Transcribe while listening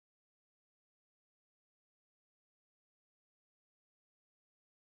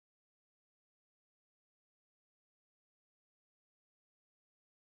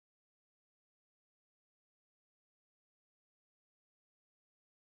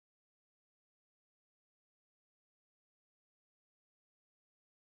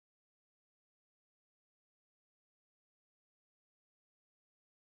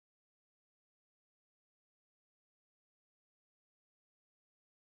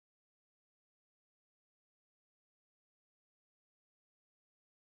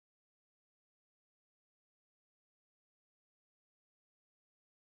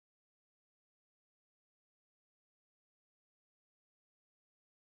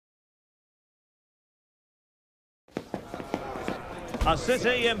A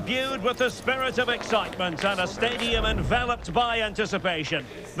city imbued with the spirit of excitement and a stadium enveloped by anticipation.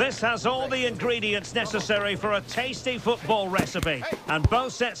 This has all the ingredients necessary for a tasty football recipe. And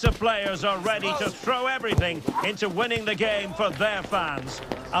both sets of players are ready to throw everything into winning the game for their fans.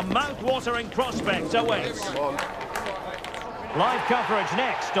 A mouth-watering prospect awaits. Live coverage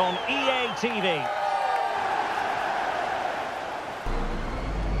next on EA TV.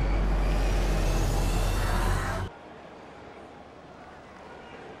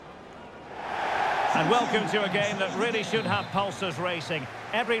 And welcome to a game that really should have pulses racing.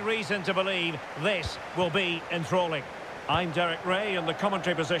 Every reason to believe this will be enthralling. I'm Derek Ray in the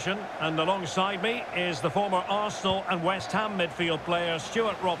commentary position, and alongside me is the former Arsenal and West Ham midfield player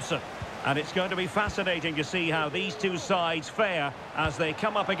Stuart Robson. And it's going to be fascinating to see how these two sides fare as they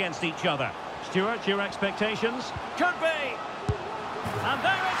come up against each other. Stuart, your expectations? Could be! And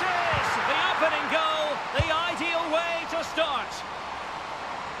there it is! The opening goal, the ideal way to start.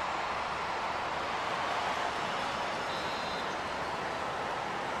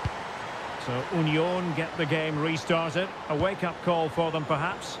 So Union get the game restarted. A wake-up call for them,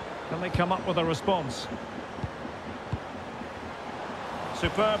 perhaps. Can they come up with a response?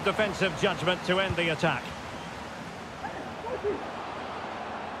 Superb defensive judgment to end the attack.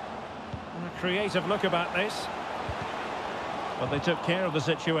 And a creative look about this. But they took care of the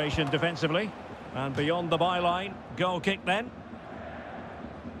situation defensively. And beyond the byline, goal kick then.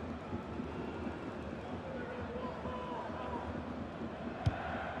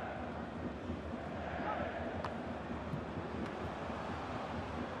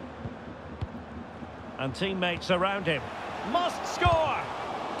 And teammates around him. Must score!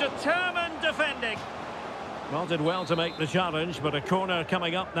 Determined defending. Well, did well to make the challenge, but a corner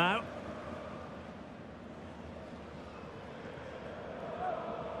coming up now.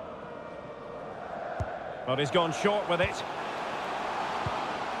 But he's gone short with it.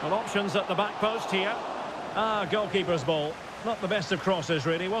 Well, options at the back post here. Goalkeeper's ball. Not the best of crosses,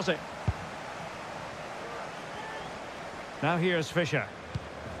 really, was it? Now here's Fisher.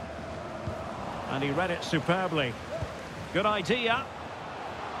 And he read it superbly. Good idea.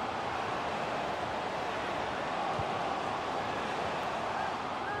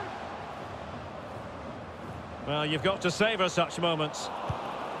 Well, you've got to savour such moments.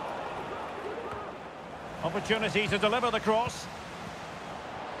 Opportunity to deliver the cross.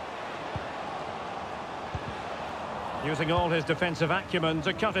 Using all his defensive acumen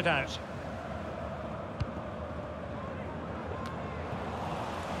to cut it out.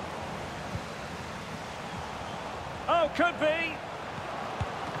 Could be.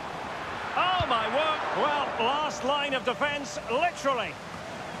 Oh, my word. Well, last line of defence, literally.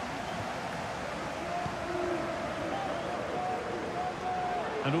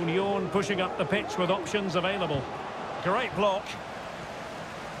 And Union pushing up the pitch with options available. Great block.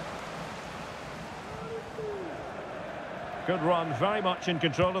 Good run, very much in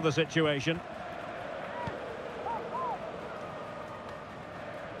control of the situation.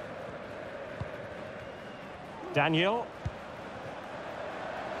 Daniel.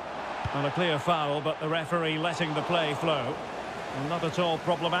 And a clear foul, but the referee letting the play flow. Not at all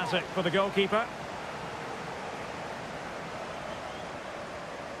problematic for the goalkeeper.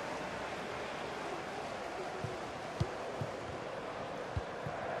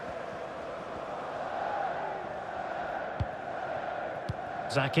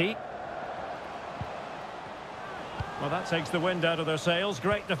 Zaki. Well, that takes the wind out of their sails.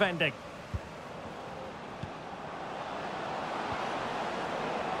 Great defending.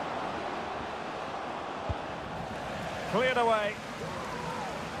 Cleared away.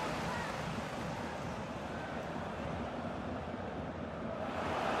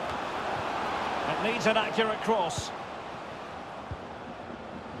 It needs an accurate cross.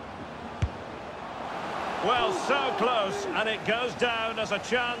 Well, so close, and it goes down as a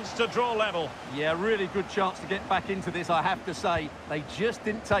chance to draw level. Yeah, really good chance to get back into this, I have to say. They just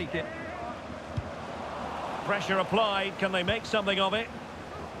didn't take it. Pressure applied. Can they make something of it?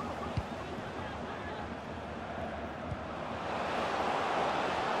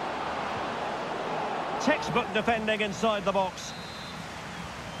 Textbook defending inside the box.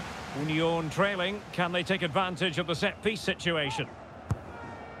 Union trailing. Can they take advantage of the set-piece situation?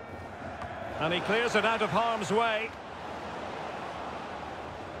 And he clears it out of harm's way.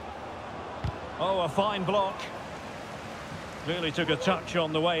 Oh, a fine block. Clearly took a touch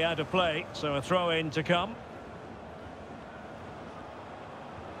on the way out of play, so a throw-in to come.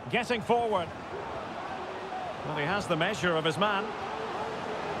 Getting forward. Well, he has the measure of his man.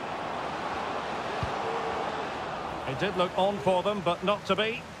 It did look on for them, but not to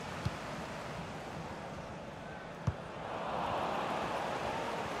be.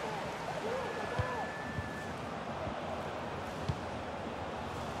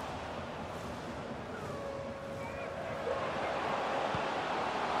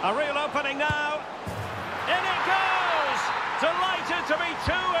 A real opening now. In it goes! Delighted to be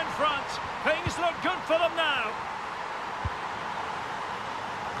two in front. Things look good for them now.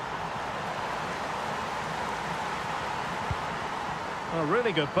 A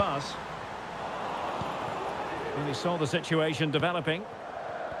really good pass. And he saw the situation developing.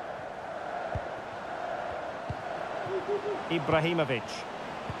 Ibrahimovic.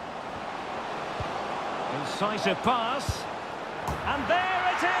 Incisive pass. And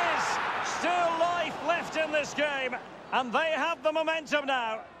there it is! Still life left in this game. And they have the momentum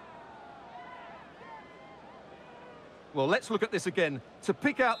now. Well, let's look at this again. To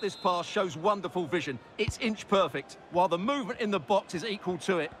pick out this pass shows wonderful vision. It's inch perfect, while the movement in the box is equal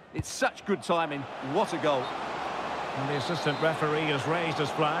to it. It's such good timing. What a goal. And the assistant referee has raised his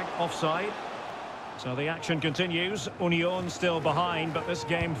flag, offside. So the action continues. Union still behind, but this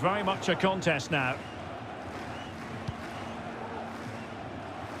game very much a contest now.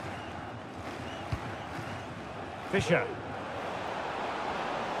 Fischer.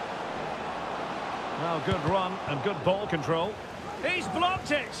 Well, good run and good ball control. He's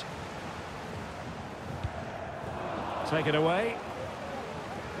blocked it. Take it away.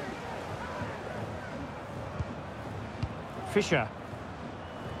 Fischer.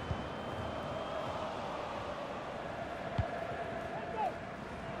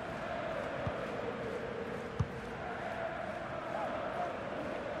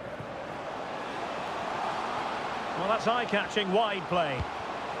 Well, that's eye-catching wide play.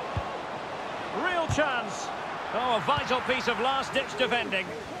 Real chance. Oh, a vital piece of last-ditch defending.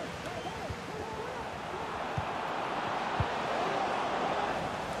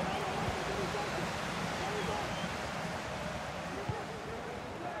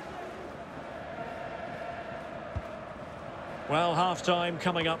 Well, half-time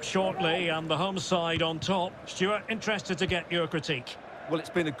coming up shortly, and the home side on top. Stuart, interested to get your critique. Well, it's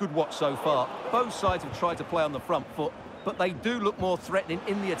been a good watch so far. Both sides have tried to play on the front foot, but they do look more threatening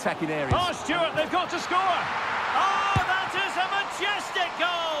in the attacking areas. Oh, Stuart, they've got to score! Oh, that is a majestic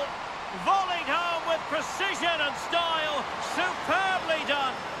goal! Volleyed home with precision and style. Superbly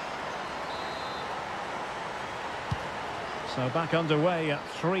done. So back underway at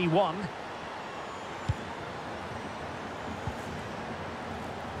 3-1.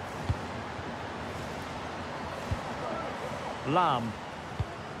 Lam.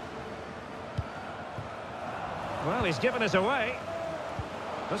 Well, he's given us away.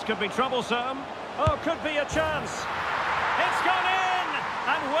 This could be troublesome. Oh, could be a chance. It's gone in!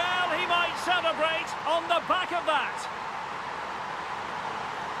 And, well, he might celebrate on the back of that.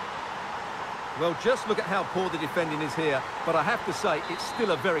 Well, just look at how poor the defending is here. But I have to say, it's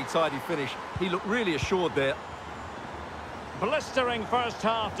still a very tidy finish. He looked really assured there. Blistering first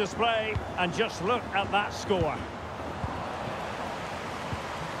half display. And just look at that score.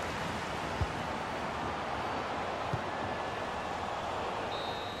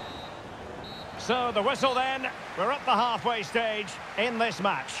 So the whistle then, we're at the halfway stage in this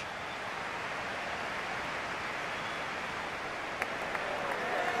match.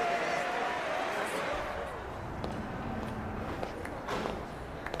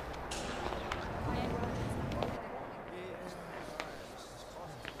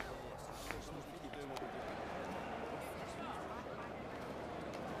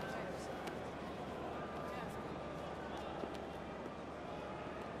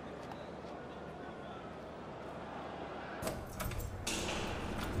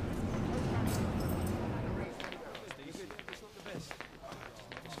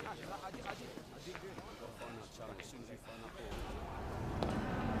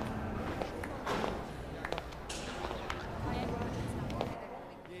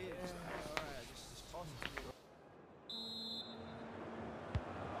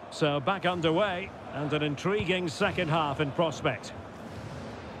 So back underway, and an intriguing second half in prospect.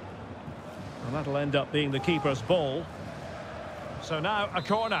 And that'll end up being the keeper's ball. So now a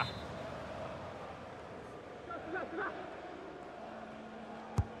corner.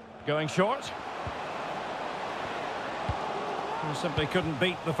 Going short. He simply couldn't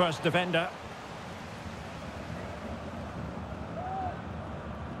beat the first defender.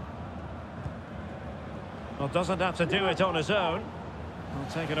 Well, doesn't have to do it on his own.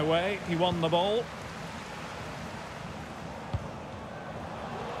 He'll take it away. He won the ball.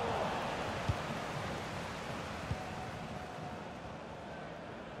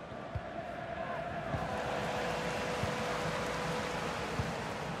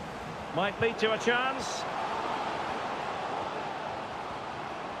 Might lead to a chance.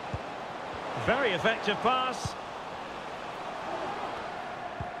 Very effective pass.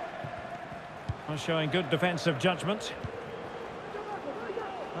 Showing good defensive judgment.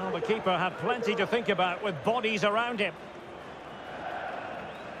 Well, the keeper had plenty to think about with bodies around him.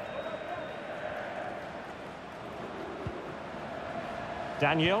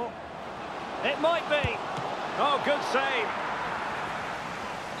 Daniel. It might be. Oh, good save.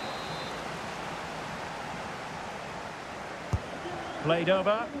 Played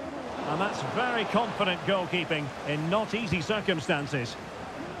over. And that's very confident goalkeeping in not easy circumstances.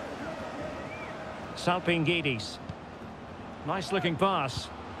 𝘙𝑝𝑖𝑛𝑔𝐸. Nice looking pass.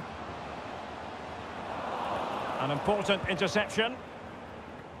 An important interception.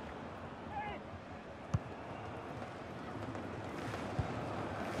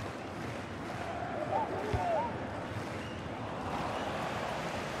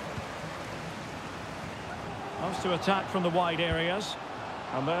 Wants to attack from the wide areas.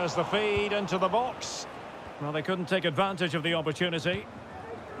 And there's the feed into the box. Well, they couldn't take advantage of the opportunity.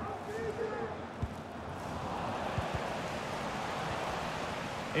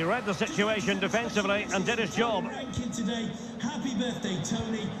 He read the situation defensively and did his job. Today. Happy birthday,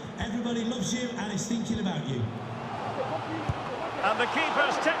 Tony. Everybody loves you and is thinking about you. And the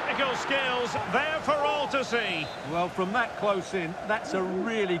keeper's technical skills there for all to see. Well, from that close in, that's a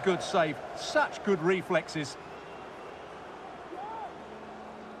really good save. Such good reflexes.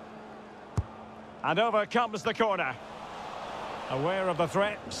 And over comes the corner. Aware of the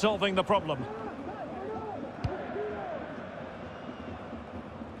threat, solving the problem.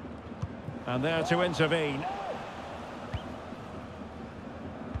 And there to intervene.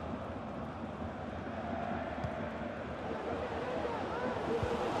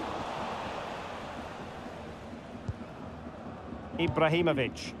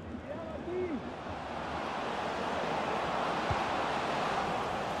 Ibrahimovic.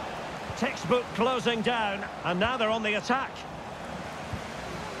 Textbook closing down, and now they're on the attack.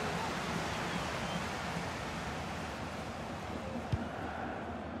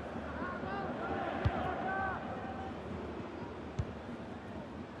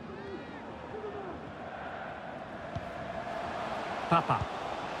 Papa.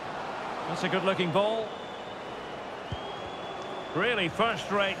 That's a good-looking ball. Really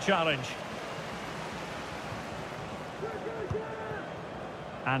first-rate challenge.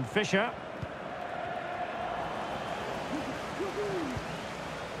 And Fischer.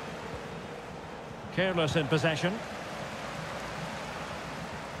 Careless in possession.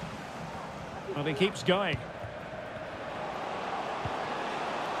 Well, he keeps going.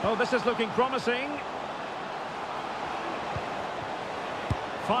 Oh, this is looking promising.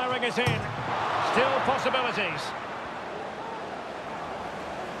 Firing it in. Still possibilities.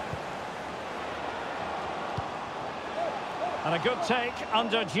 And a good take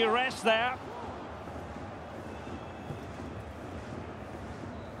under duress there.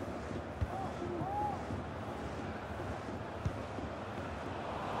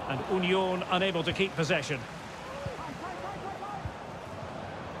 And Union unable to keep possession.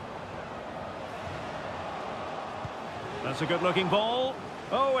 That's a good-looking ball.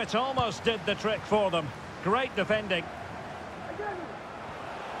 Oh, it almost did the trick for them. Great defending.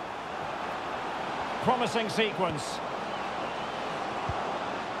 Promising sequence.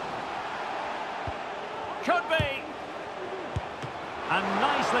 Could be. And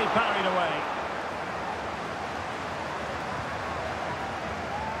nicely parried away.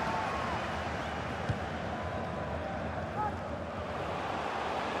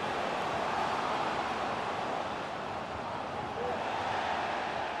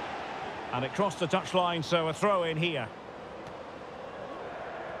 And it crossed the touchline, so a throw in here.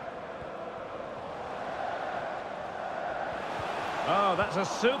 Oh, that's a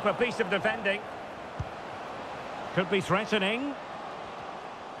super piece of defending. Could be threatening.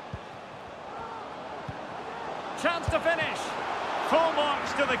 Chance to finish. Full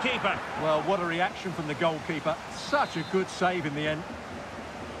marks to the keeper. Well, what a reaction from the goalkeeper. Such a good save in the end.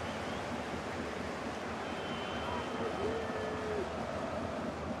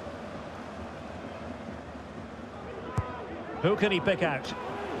 Who can he pick out?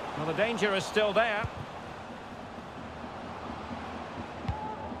 Well, the danger is still there.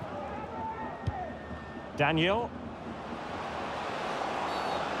 Daniel.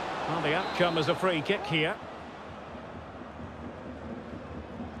 Well, the outcome is a free kick here.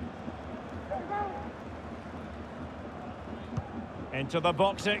 Into the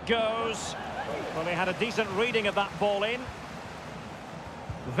box it goes. Well, he had a decent reading of that ball in.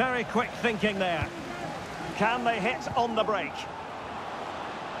 Very quick thinking there. Can they hit on the break?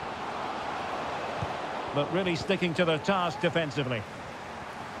 But really sticking to their task defensively.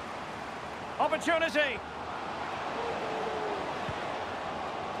 Opportunity.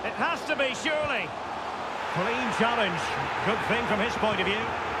 It has to be, surely. Clean challenge. Good thing from his point of view.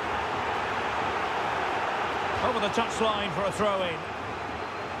 Over the touchline for a throw-in.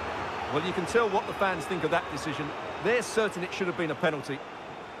 Well, you can tell what the fans think of that decision. They're certain it should have been a penalty.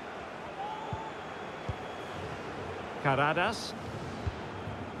 Caradas.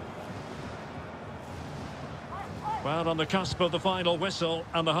 Well, on the cusp of the final whistle,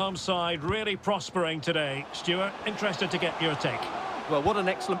 and the home side really prospering today. Stuart, interested to get your take. Well, what an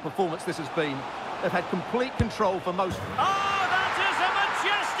excellent performance this has been. They've had complete control for most... Oh, that is a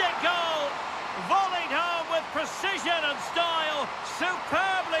majestic goal! Volleyed home with precision and style.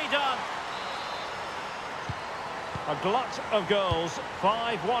 Superbly done. A glut of goals.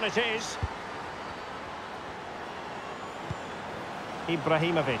 5-1 it is.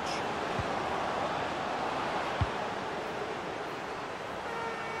 Ibrahimovic.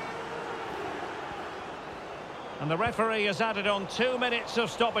 And the referee has added on 2 minutes of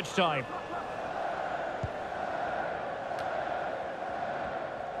stoppage time.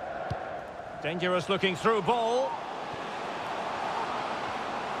 Dangerous looking through ball.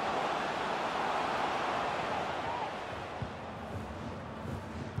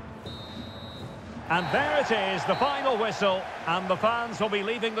 And there it is, the final whistle. And the fans will be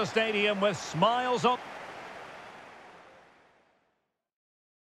leaving the stadium with smiles on.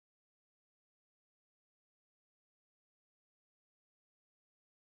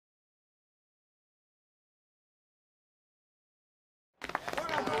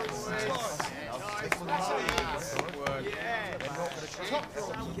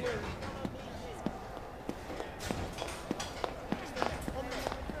 Yeah.